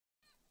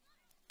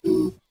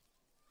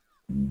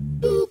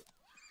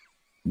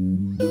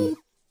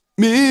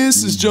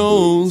Mrs.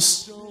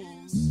 Jones.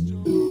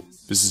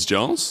 Mrs.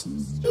 Jones?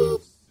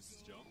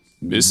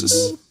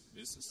 Mrs.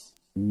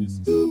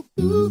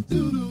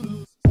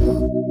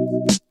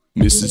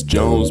 Mrs.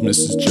 Jones,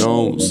 Mrs.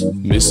 Jones,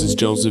 Mrs.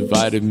 Jones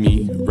invited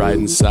me right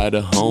inside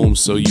her home.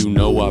 So you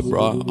know I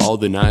brought all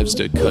the knives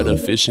to cut a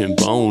fish and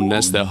bone.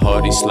 That's the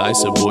hearty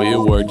slicer, boy, it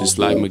worked just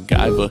like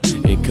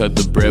MacGyver. And cut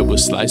the bread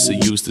with slicer,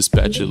 use the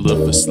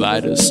spatula for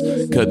sliders.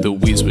 Cut the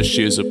weeds with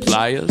shears or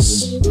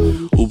pliers.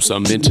 Oops, I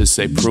meant to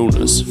say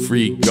pruners.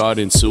 Free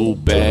garden tool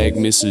bag,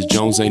 Mrs.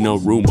 Jones ain't no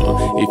rumor.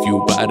 If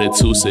you buy the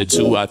two, said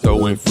two, I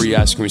throw in free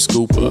ice cream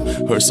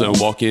scooper. Her son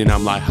walk in,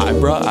 I'm like, hi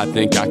bruh, I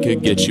think I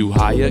could get you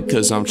higher.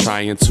 Cause I'm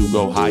trying to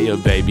go higher,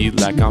 baby,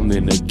 like I'm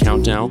in a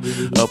countdown.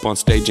 Up on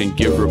stage and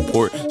give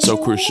report, so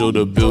crucial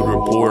to build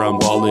rapport. I'm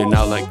balling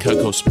out like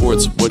CUTCO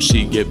sports. What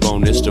she get,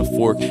 bonus to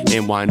fork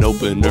and wine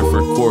opener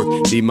for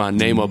cork. Need my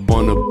name up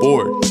on the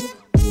board.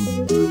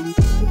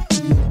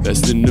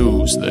 That's the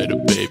newsletter,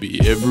 baby,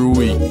 every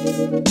week.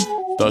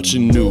 Thought you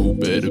knew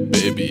better,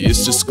 baby,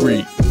 it's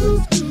discreet.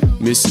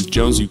 Mrs.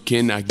 Jones, you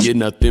cannot get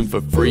nothing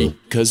for free,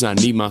 cause I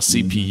need my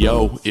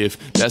CPO.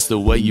 If that's the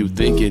way you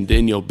thinking,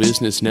 then your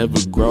business never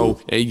grow,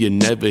 and you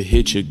never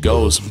hit your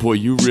goals. Boy,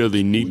 you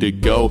really need to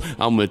go.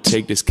 I'ma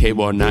take this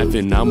K-bar knife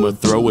and I'ma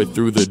throw it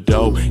through the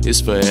dough. It's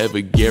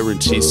forever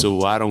guaranteed,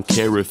 so I don't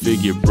care if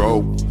it get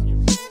broke.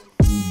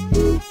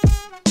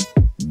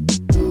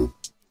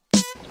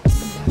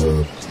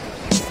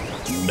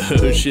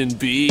 Ocean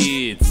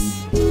Beats.